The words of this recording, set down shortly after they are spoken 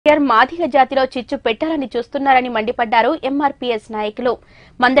మాదిగ జాతిలో చిచ్చు పెట్టాలని చూస్తున్నారని మండిపడ్డారు ఎంఆర్పీఎస్ నాయకులు.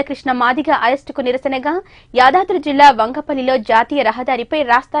 మందకృష్ణ మాదిగ అరెస్టుకు నిరసనగా యాదాద్రి జిల్లా వంగపల్లిలో జాతీయ రహదారిపై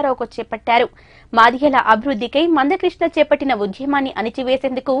రాస్తారోకో చేపట్టారు. మాదిగల అభివృద్ధికై మందకృష్ణ చేపట్టిన ఉద్యమాన్ని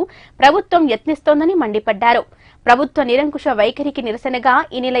అణిచివేసేందుకు ప్రభుత్వం యత్నిస్తోందని మండిపడ్డారు. ప్రభుత్వ నిరంకుశ వైఖరికి నిరసనగా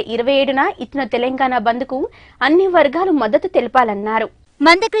ఈ నెల 27న ఇచ్చిన తెలంగాణ బంద్కు అన్ని వర్గాలు మద్దతు తెలపాలన్నారు.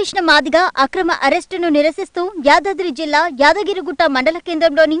 మందకృష్ణ మాదిగ అక్రమ అరెస్టును నిరసిస్తూ యాదాద్రి జిల్లా యాదగిరిగుట్ట మండల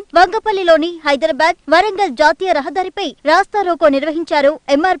కేంద్రంలోని వంగపల్లిలోని హైదరాబాద్ వరంగల్ జాతీయ రహదారిపై రాస్తారోకో నిర్వహించారు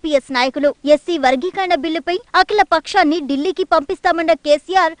ఎంఆర్పీఎస్ నాయకులు. ఎస్సీ వర్గీకరణ బిల్లుపై అఖిల పక్షాన్ని ఢిల్లీకి పంపిస్తామన్న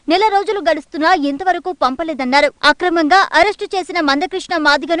కేసీఆర్ నెల రోజులు గడుస్తున్నా ఇంతవరకు పంపలేదన్నారు. అక్రమంగా అరెస్టు చేసిన మందకృష్ణ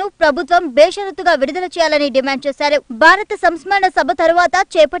మాదిగను ప్రభుత్వం బేషరతుగా విడుదల చేయాలని డిమాండ్ చేశారు. భారత సంస్మరణ సభ తరువాత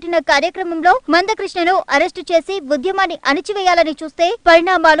చేపట్టిన కార్యక్రమంలో మందకృష్ణను అరెస్టు చేసి ఉద్యమాన్ని అణిచివేయాలని చూస్తే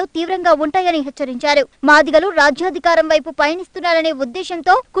పరిణామాలు తీవ్రంగా ఉంటాయని హెచ్చరించారు. మాదిగలు రాజ్యాధికారం వైపు పయనిస్తున్నారనే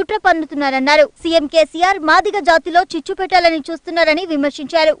ఉద్దేశంతో కుట్ర పన్నుతున్నారన్నారు. సీఎం కేసీఆర్ మాదిగ జాతిలో చిచ్చు పెట్టాలని చూస్తున్నారని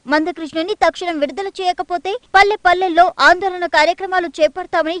విమర్శించారు. మందకృష్ణుని తక్షణం విడుదల చేయకపోతే పల్లె పల్లెల్లో ఆందోళన కార్యక్రమాలు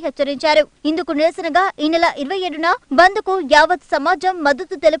చేపడతామని హెచ్చరించారు. ఇందుకు నిరసనగా ఈ నెల 27న బంద్కు యావత్ సమాజం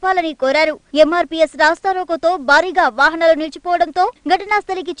మద్దతు తెలపాలని కోరారు. ఎంఆర్పీఎస్ రాస్తారోకోతో భారీగా వాహనాలు నిలిచిపోవడంతో ఘటనా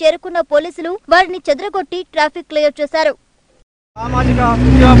స్థలికి చేరుకున్న పోలీసులు వారిని చెదరగొట్టి ట్రాఫిక్ క్లియర్ చేశారు. సామాజిక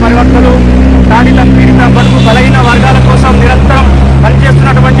ఉద్యమ పరివర్తనలు దాడిత పీడిత బడుగు బలహీన వర్గాల కోసం నిరంతరం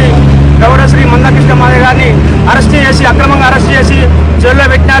పనిచేస్తున్నటువంటి గౌరవశ్రీ మందకృష్ణ మాదిగ గారిని అక్రమంగా అరెస్ట్ చేసి జైల్లో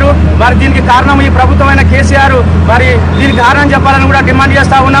పెట్టినారు. మరి దీనికి కారణం ఈ ప్రభుత్వమైన కేసీఆర్. మరి దీనికి కారణం చెప్పాలని కూడా డిమాండ్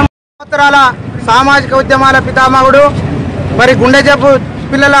చేస్తా ఉన్నాం. సంవత్సరాల సామాజిక ఉద్యమాల పితామహుడు, మరి గుండె జబ్బు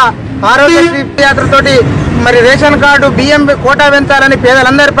పిల్లల ఆరోగ్యశ్రీ యాత్రతోటి మరి రేషన్ కార్డు బియ్యం కోటా పెంచాలని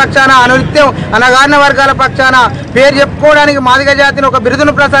పేదలందరి పక్షాన అనునిత్యం అనగారిన వర్గాల పక్షాన పేరు చెప్పుకోవడానికి మాదిగ జాతిని ఒక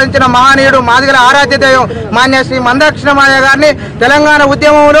బిరుదును ప్రసాదించిన మహనీయుడు మాదిగల ఆరాధ్య దైవం మాన్య శ్రీ మందకృష్ణ మాదిగ గారిని తెలంగాణ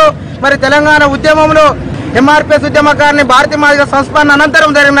ఉద్యమంలో ఎంఆర్పీఎస్ ఉద్యమకారిని భారతీయ మాదిగ సంస్మరణ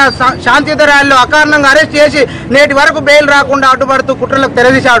అనంతరం జరిగిన శాంతియుత ర్యాలీలో అకారణంగా అరెస్ట్ చేసి నేటి వరకు బెయిల్ రాకుండా అడ్డుపడుతూ కుట్రలకు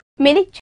తెరదీశాడు.